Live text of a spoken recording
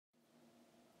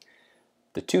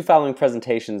The two following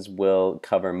presentations will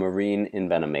cover marine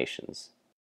envenomations.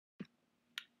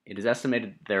 It is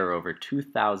estimated that there are over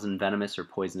 2,000 venomous or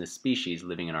poisonous species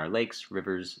living in our lakes,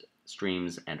 rivers,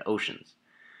 streams, and oceans.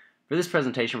 For this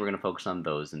presentation, we're going to focus on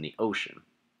those in the ocean.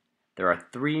 There are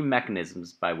three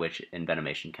mechanisms by which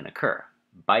envenomation can occur: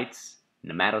 bites,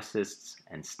 nematocysts,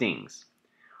 and stings.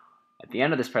 At the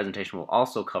end of this presentation, we'll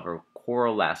also cover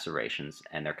coral lacerations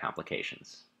and their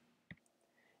complications.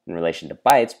 In relation to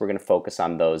bites, we're going to focus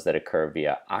on those that occur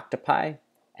via octopi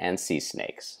and sea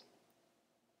snakes.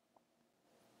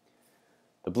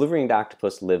 The blue-ringed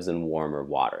octopus lives in warmer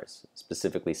waters,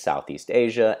 specifically Southeast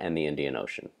Asia and the Indian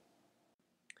Ocean.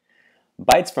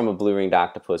 Bites from a blue-ringed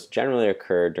octopus generally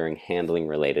occur during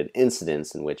handling-related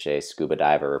incidents in which a scuba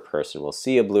diver or person will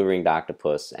see a blue-ringed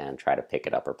octopus and try to pick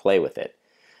it up or play with it.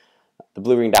 The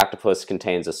blue-ringed octopus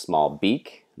contains a small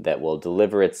beak that will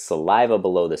deliver its saliva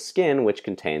below the skin, which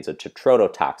contains a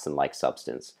tetrodotoxin-like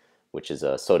substance, which is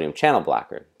a sodium channel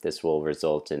blocker. This will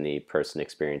result in the person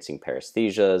experiencing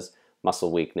paresthesias,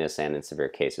 muscle weakness, and in severe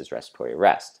cases, respiratory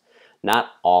arrest.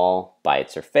 Not all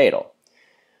bites are fatal.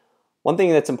 One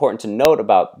thing that's important to note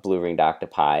about blue-ringed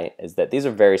octopi is that these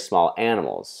are very small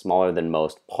animals, smaller than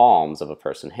most palms of a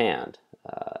person's hand,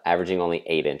 averaging only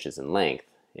 8 inches in length.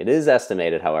 It is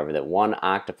estimated, however, that one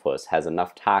octopus has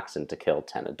enough toxin to kill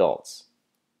 10 adults.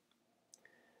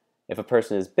 If a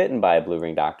person is bitten by a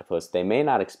blue-ringed octopus, they may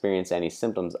not experience any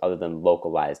symptoms other than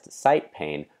localized site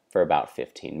pain for about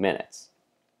 15 minutes.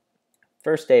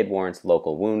 First aid warrants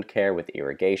local wound care with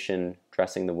irrigation,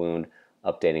 dressing the wound,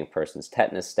 updating a person's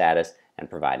tetanus status, and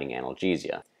providing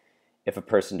analgesia. If a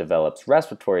person develops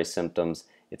respiratory symptoms,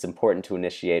 it's important to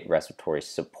initiate respiratory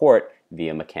support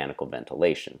via mechanical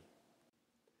ventilation.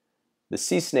 The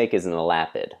sea snake is an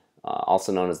elapid,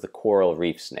 also known as the coral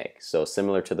reef snake, so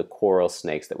similar to the coral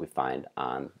snakes that we find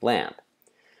on land.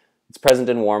 It's present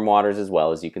in warm waters as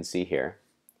well, as you can see here.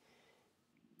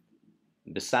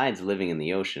 Besides living in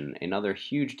the ocean, another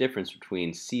huge difference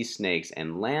between sea snakes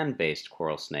and land-based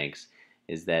coral snakes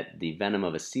is that the venom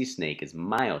of a sea snake is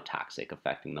myotoxic,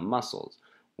 affecting the muscles,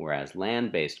 whereas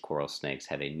land-based coral snakes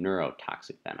have a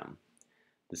neurotoxic venom.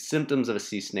 The symptoms of a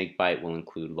sea snake bite will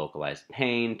include localized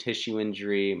pain, tissue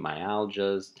injury,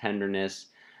 myalgias, tenderness,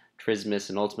 trismus,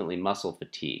 and ultimately muscle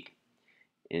fatigue.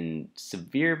 In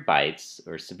severe bites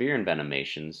or severe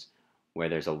envenomations, where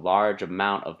there's a large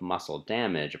amount of muscle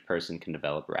damage, a person can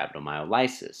develop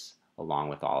rhabdomyolysis, along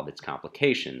with all of its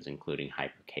complications, including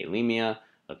hyperkalemia,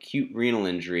 acute renal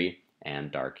injury,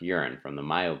 and dark urine from the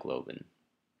myoglobin.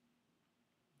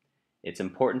 It's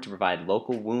important to provide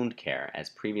local wound care,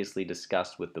 as previously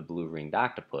discussed with the blue-ringed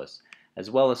octopus, as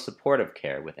well as supportive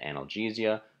care with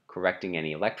analgesia, correcting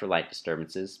any electrolyte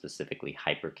disturbances, specifically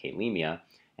hyperkalemia,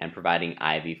 and providing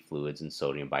IV fluids and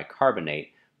sodium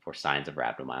bicarbonate for signs of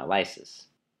rhabdomyolysis.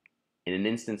 In an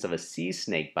instance of a sea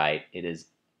snake bite, it is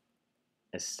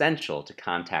essential to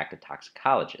contact a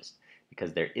toxicologist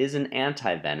because there is an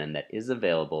antivenom that is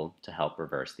available to help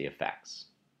reverse the effects.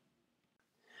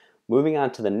 Moving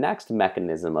on to the next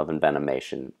mechanism of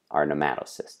envenomation are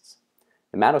nematocysts.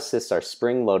 Nematocysts are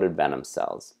spring-loaded venom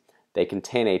cells. They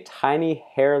contain a tiny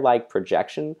hair-like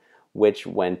projection which,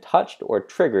 when touched or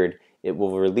triggered, it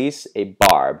will release a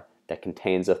barb that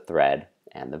contains a thread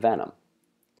and the venom.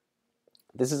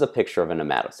 This is a picture of a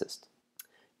nematocyst.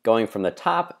 Going from the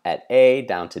top at A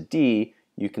down to D,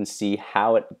 you can see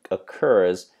how it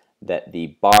occurs that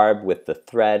the barb with the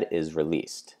thread is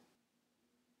released.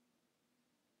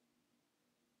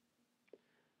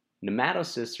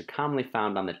 Nematocysts are commonly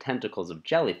found on the tentacles of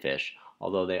jellyfish,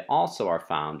 although they also are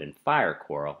found in fire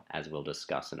coral, as we'll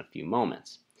discuss in a few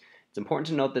moments. It's important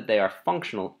to note that they are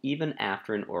functional even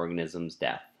after an organism's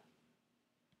death,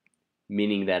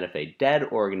 meaning that if a dead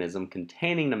organism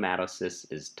containing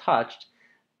nematocysts is touched,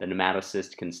 the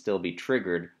nematocyst can still be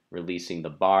triggered, releasing the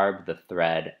barb, the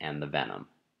thread, and the venom.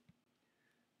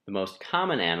 The most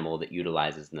common animal that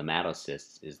utilizes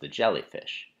nematocysts is the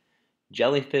jellyfish.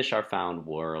 Jellyfish are found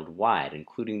worldwide,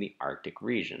 including the Arctic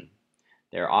region.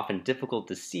 They are often difficult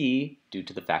to see due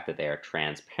to the fact that they are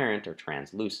transparent or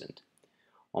translucent.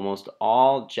 Almost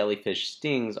all jellyfish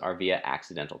stings are via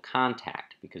accidental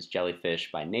contact because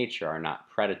jellyfish by nature are not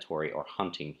predatory or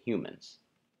hunting humans.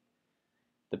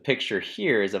 The picture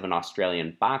here is of an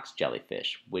Australian box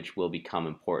jellyfish, which will become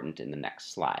important in the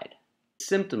next slide.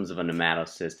 Symptoms of a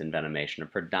nematocyst envenomation are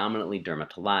predominantly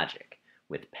dermatologic,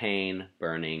 with pain,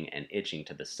 burning, and itching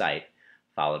to the site,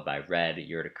 followed by red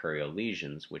urticarial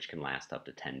lesions which can last up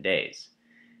to 10 days.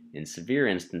 In severe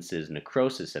instances,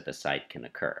 necrosis at the site can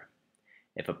occur.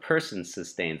 If a person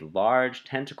sustains large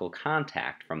tentacle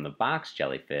contact from the box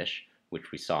jellyfish,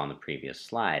 which we saw on the previous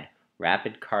slide,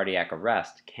 rapid cardiac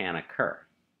arrest can occur.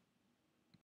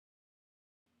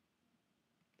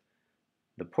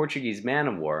 The Portuguese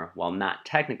man-of-war, while not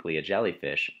technically a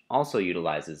jellyfish, also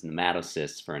utilizes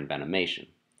nematocysts for envenomation.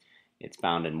 It's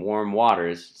found in warm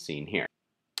waters, seen here.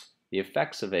 The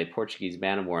effects of a Portuguese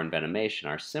man-of-war envenomation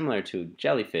are similar to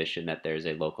jellyfish in that there is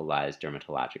a localized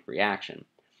dermatologic reaction,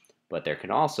 but there can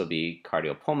also be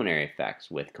cardiopulmonary effects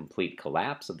with complete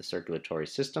collapse of the circulatory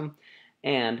system,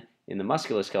 and in the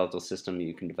musculoskeletal system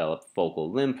you can develop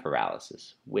focal limb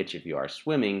paralysis, which if you are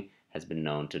swimming has been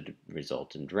known to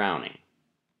result in drowning.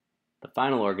 The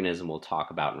final organism we'll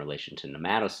talk about in relation to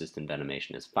nematocyst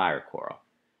envenomation is fire coral.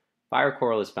 Fire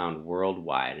coral is found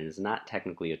worldwide and is not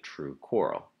technically a true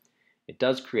coral. It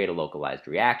does create a localized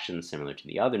reaction similar to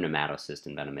the other nematocyst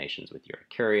envenomations with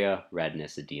urticaria,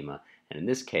 redness, edema, and in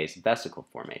this case, vesicle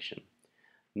formation.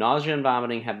 Nausea and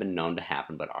vomiting have been known to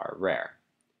happen but are rare.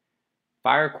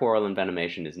 Fire coral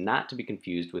envenomation is not to be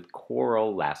confused with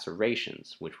coral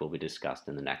lacerations, which will be discussed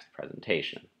in the next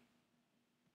presentation.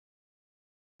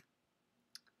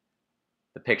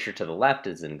 The picture to the left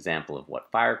is an example of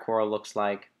what fire coral looks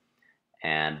like,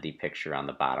 and the picture on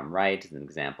the bottom right is an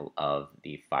example of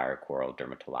the fire coral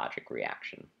dermatologic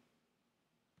reaction.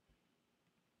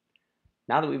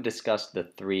 Now that we've discussed the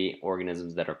three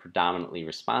organisms that are predominantly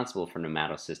responsible for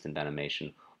nematocyst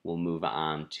envenomation, we'll move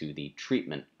on to the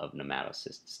treatment of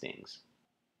nematocyst stings.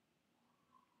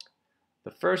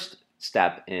 The first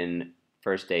step in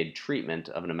first aid treatment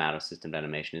of nematocyst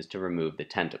envenomation is to remove the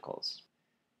tentacles.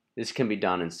 This can be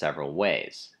done in several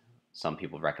ways. Some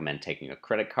people recommend taking a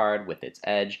credit card with its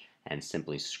edge and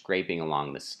simply scraping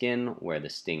along the skin where the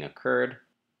sting occurred.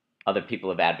 Other people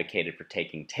have advocated for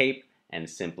taking tape and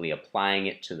simply applying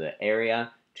it to the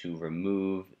area to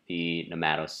remove the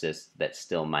nematocysts that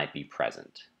still might be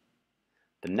present.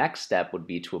 The next step would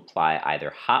be to apply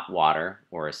either hot water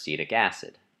or acetic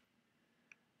acid.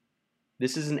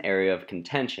 This is an area of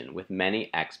contention, with many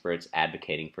experts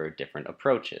advocating for different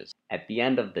approaches. At the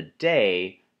end of the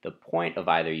day, the point of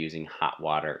either using hot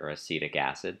water or acetic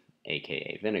acid,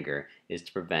 aka vinegar, is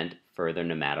to prevent further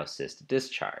nematocyst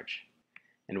discharge.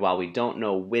 And while we don't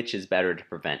know which is better to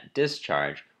prevent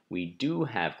discharge, we do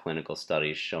have clinical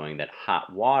studies showing that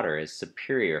hot water is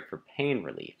superior for pain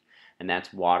relief, and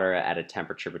that's water at a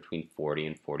temperature between 40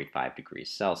 and 45 degrees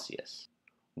Celsius.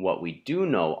 What we do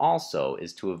know also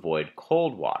is to avoid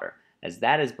cold water, as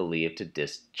that is believed to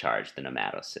discharge the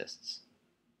nematocysts,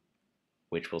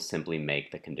 which will simply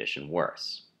make the condition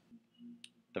worse.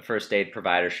 The first aid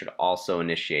provider should also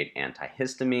initiate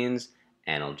antihistamines,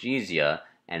 analgesia,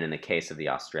 and in the case of the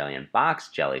Australian box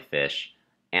jellyfish,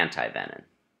 antivenin.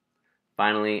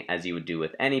 Finally, as you would do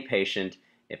with any patient,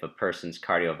 if a person's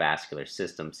cardiovascular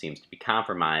system seems to be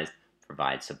compromised,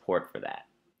 provide support for that.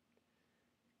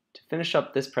 To finish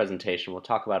up this presentation, we'll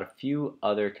talk about a few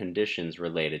other conditions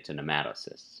related to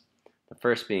nematocysts. The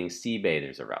first being sea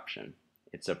bather's eruption.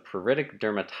 It's a pruritic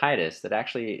dermatitis that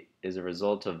actually is a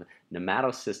result of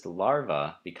nematocyst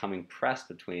larvae becoming pressed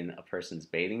between a person's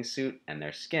bathing suit and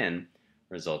their skin,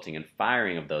 resulting in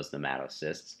firing of those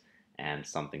nematocysts and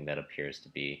something that appears to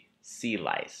be sea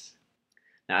lice.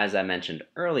 Now, as I mentioned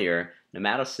earlier,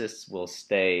 nematocysts will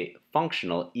stay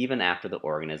functional even after the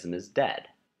organism is dead.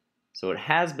 So it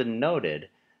has been noted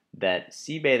that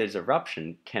sea bather's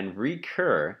eruption can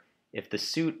recur if the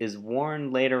suit is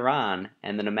worn later on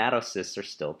and the nematocysts are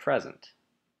still present.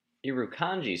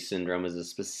 Irukandji syndrome is a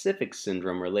specific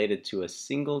syndrome related to a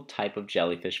single type of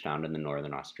jellyfish found in the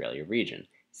northern Australia region,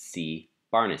 C.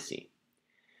 barnesi.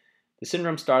 The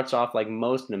syndrome starts off like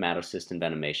most nematocyst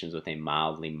envenomations with a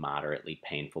mildly, moderately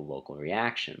painful local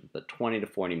reaction, but 20 to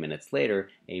 40 minutes later,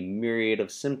 a myriad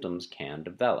of symptoms can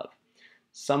develop,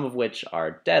 some of which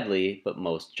are deadly, but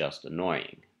most just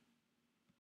annoying.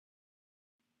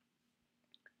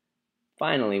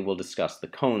 Finally, we'll discuss the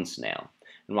cone snail.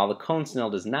 And while the cone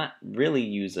snail does not really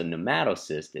use a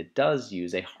nematocyst, it does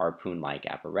use a harpoon-like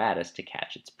apparatus to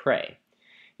catch its prey.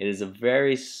 It is a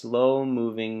very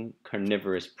slow-moving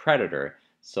carnivorous predator,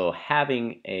 so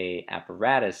having an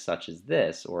apparatus such as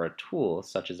this, or a tool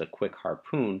such as a quick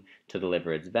harpoon to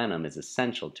deliver its venom, is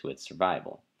essential to its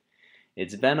survival.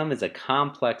 Its venom is a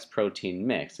complex protein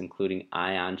mix, including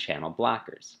ion channel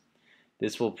blockers.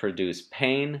 This will produce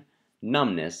pain,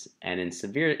 numbness, and in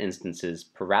severe instances,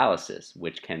 paralysis,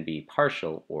 which can be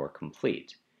partial or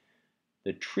complete.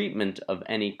 The treatment of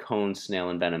any cone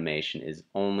snail envenomation is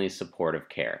only supportive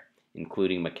care,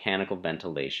 including mechanical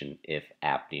ventilation if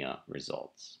apnea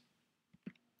results.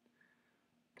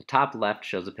 The top left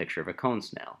shows a picture of a cone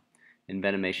snail.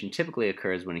 Envenomation typically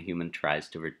occurs when a human tries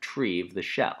to retrieve the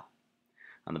shell.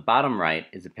 On the bottom right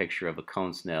is a picture of a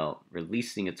cone snail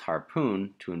releasing its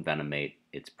harpoon to envenomate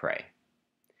its prey.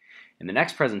 In the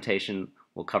next presentation,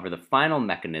 we'll cover the final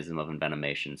mechanism of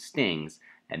envenomation, stings,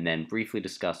 and then briefly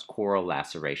discuss coral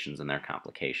lacerations and their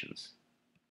complications.